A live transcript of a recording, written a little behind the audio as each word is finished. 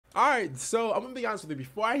All right, so I'm gonna be honest with you.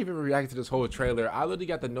 Before I even reacted to this whole trailer, I literally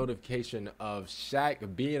got the notification of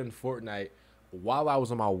Shaq being in Fortnite while I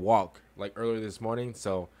was on my walk, like earlier this morning.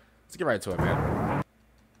 So let's get right to it, man.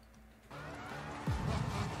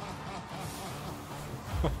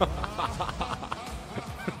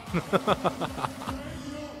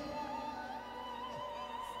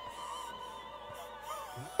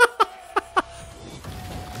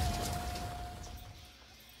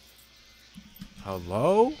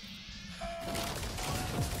 Hello?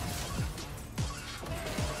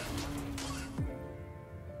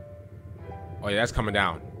 Oh yeah, that's coming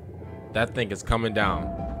down. That thing is coming down.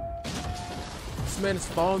 This man is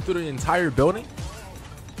falling through the entire building.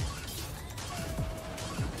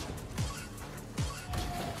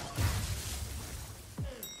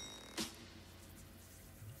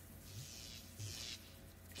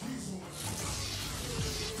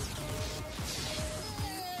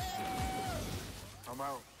 I'm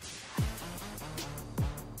out.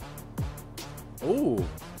 Oh,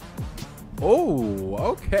 oh,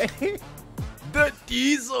 okay. The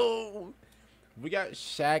Diesel. We got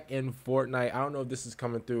Shaq in Fortnite. I don't know if this is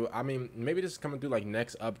coming through. I mean, maybe this is coming through like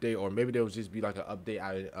next update, or maybe there will just be like an update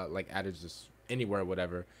added, like added just anywhere, or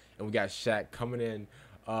whatever. And we got Shaq coming in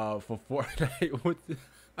for Fortnite,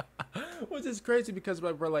 which is crazy because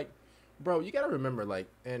like, bro, you gotta remember, like,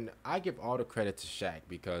 and I give all the credit to Shaq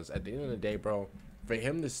because at the end of the day, bro, for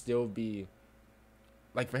him to still be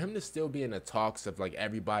for him to still be in the talks of like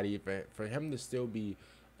everybody, for him to still be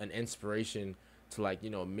an inspiration to, like, you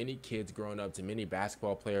know, many kids growing up, to many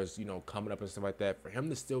basketball players, you know, coming up and stuff like that, for him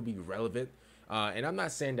to still be relevant. And I'm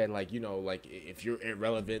not saying that, like, you know, like if you're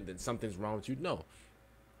irrelevant then something's wrong with you, no,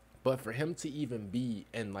 but for him to even be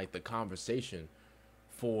in like the conversation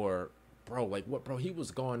for, bro, like, what, bro, he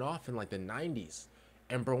was going off in like the 90s,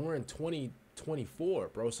 and bro, we're in 2024,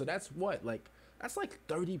 bro, so that's what, like, that's like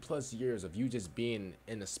 30 plus years of you just being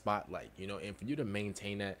in the spotlight, you know, and for you to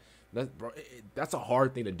maintain that, bro, that's a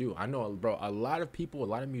hard thing to do. I know, bro, a lot of people, a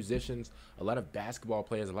lot of musicians, a lot of basketball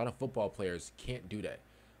players, a lot of football players can't do that.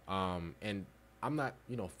 And I'm not,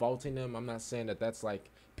 you know, faulting them. I'm not saying that that's like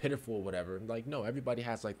pitiful or whatever. Like, no, everybody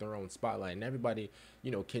has like their own spotlight, and everybody, you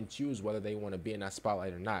know, can choose whether they want to be in that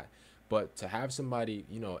spotlight or not. But to have somebody,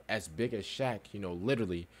 you know, as big as Shaq, you know,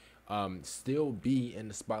 literally, still be in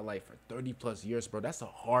the spotlight for 30 plus years, bro, that's a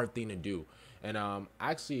hard thing to do. And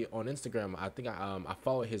actually on Instagram, I think I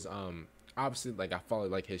follow his obviously, like, I follow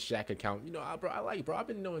like his Shaq account. You know, bro, bro, I've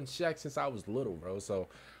been knowing Shaq since I was little, bro. So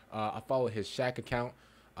I follow his Shaq account.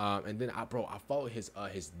 And then I follow his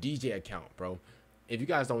DJ account, bro. If you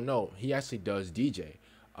guys don't know, he actually does DJ.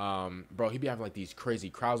 Bro, he be having like these crazy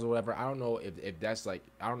crowds or whatever. I don't know if that's like,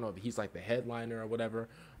 I don't know if he's like the headliner or whatever.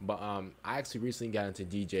 But I actually recently got into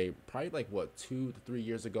DJ probably like what, 2 to 3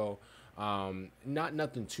 years ago. Not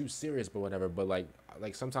nothing too serious, but whatever. But like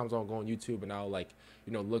sometimes I'll go on YouTube and I'll, like,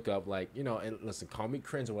 you know, look up, like, you know, and listen, call me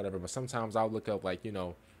cringe or whatever, but sometimes I'll look up, like, you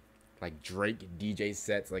know, like Drake DJ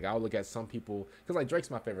sets. Like, I'll look at some people, because like Drake's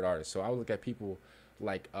my favorite artist, so I'll look at people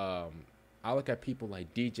like I look at people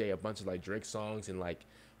like DJ a bunch of like Drake songs and like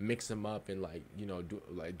mix them up and, like, you know,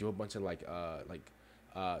 do a bunch of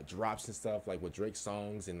drops and stuff like with Drake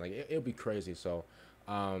songs, and like it'll be crazy. So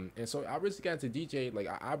and so I really got into DJ. Like,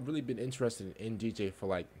 I've really been interested in DJ for,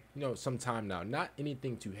 like, you know, some time now. Not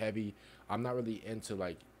anything too heavy. I'm not really into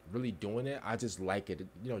like really doing it. I just like it,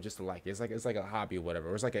 you know, just to like it. It's like a hobby or whatever.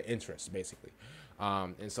 Or it's like an interest basically.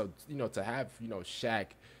 And so, you know, to have, you know, Shaq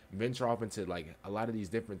venture off into like a lot of these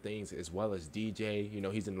different things as well as DJ. You know,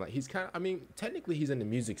 he's in, like, he's kind of, I mean, technically he's in the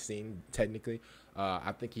music scene technically.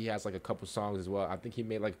 I think he has like a couple songs as well. I think he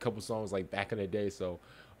made like a couple songs like back in the day. So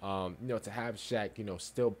you know, to have Shaq, you know,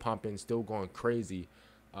 still pumping, still going crazy,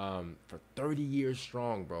 for 30 years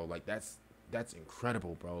strong, bro, like that's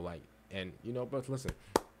incredible, bro. Like, and you know, but listen,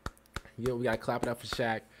 you know, we gotta clap it up for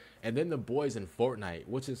Shaq. And then the boys in Fortnite,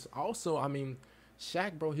 which is also, I mean,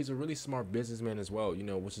 Shaq, bro, he's a really smart businessman as well, you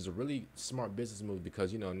know, which is a really smart business move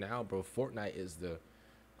because, you know, now, bro, Fortnite is the,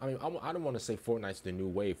 I mean, I don't want to say Fortnite's the new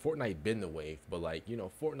wave. Fortnite been the wave, but, like, you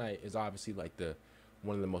know, Fortnite is obviously like the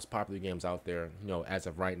one of the most popular games out there, you know, as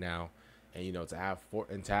of right now. And, you know, to have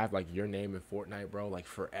like your name in Fortnite, bro, like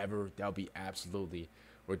forever, that'll be absolutely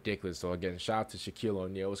ridiculous. So again, shout out to Shaquille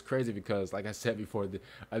O'Neal. It was crazy because, like I said before, at the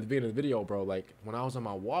beginning of the video, bro, like when I was on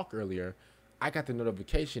my walk earlier, I got the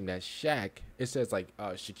notification that Shaq, it says like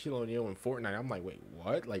Shaquille O'Neal in Fortnite. I'm like, wait,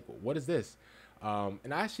 what? Like, what is this?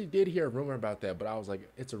 And I actually did hear a rumor about that, but I was like,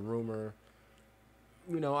 it's a rumor.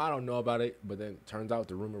 You know, I don't know about it, but then turns out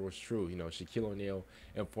the rumor was true. You know, Shaquille O'Neal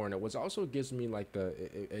and Fortnite, which also gives me like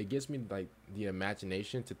it gives me like the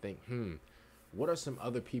imagination to think, what are some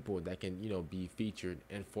other people that can, be featured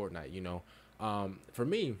in Fortnite? For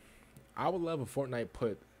me, I would love if Fortnite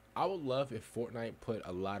put. I would love if Fortnite put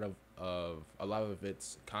a lot of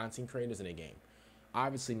its content creators in a game.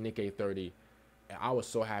 Obviously, Nick A30. I was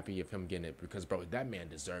so happy of him getting it because, bro, that man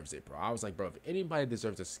deserves it, bro. I was like, bro, if anybody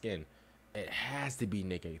deserves a skin, it has to be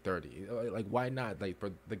Nick A30. Like, why not? Like,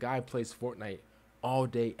 bro, the guy plays Fortnite all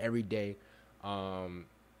day, every day. Um,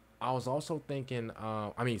 I was also thinking,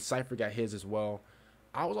 I mean, Cypher got his as well.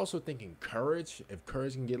 I was also thinking Courage. If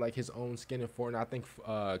Courage can get like his own skin in Fortnite, I think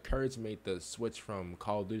Courage made the switch from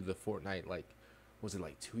Call of Duty to Fortnite. Like, was it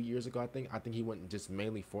like 2 years ago? I think he went just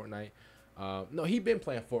mainly Fortnite. No, he been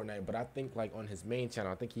playing Fortnite, but I think like on his main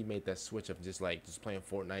channel, I think he made that switch of just playing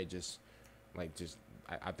Fortnite, just I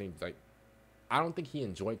think like I don't think he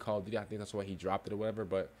enjoyed Call of Duty. I think that's why he dropped it or whatever.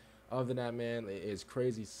 But other than that, man, it's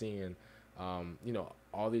crazy seeing,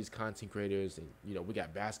 all these content creators, and we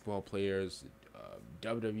got basketball players,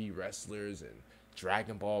 WWE wrestlers, and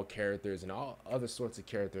Dragon Ball characters, and all other sorts of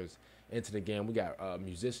characters into the game. We got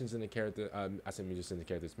musicians in the character. I said musicians in the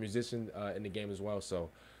characters, musicians in the game as well. So,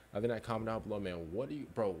 other than that, comment down below, man. What do you,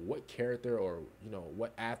 bro? What character or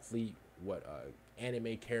what athlete, what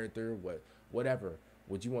anime character, whatever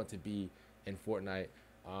would you want to be in Fortnite?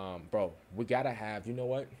 Bro, we gotta have. You know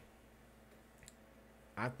what?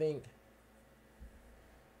 I think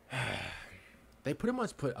they pretty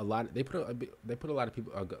much put a lot. They put a lot of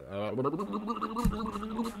people.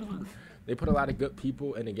 They put a lot of good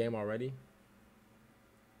people in the game already.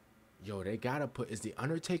 Yo, they gotta put. Is the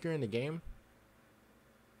Undertaker in the game?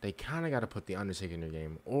 They kind of gotta put the Undertaker in the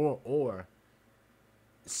game, or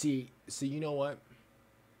see. You know what?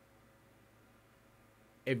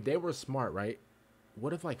 If they were smart, right?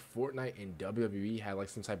 What if like Fortnite and WWE had like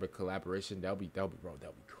some type of collaboration? That'll be bro.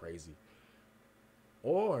 That'll be crazy.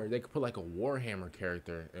 Or they could put like a Warhammer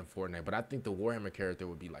character in Fortnite, but I think the Warhammer character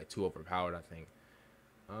would be like too overpowered. I think.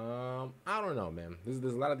 I don't know, man.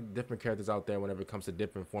 There's a lot of different characters out there whenever it comes to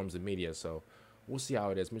different forms of media. So we'll see how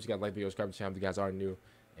it is. Make sure you guys like the video, subscribe to the channel if you guys are new,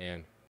 and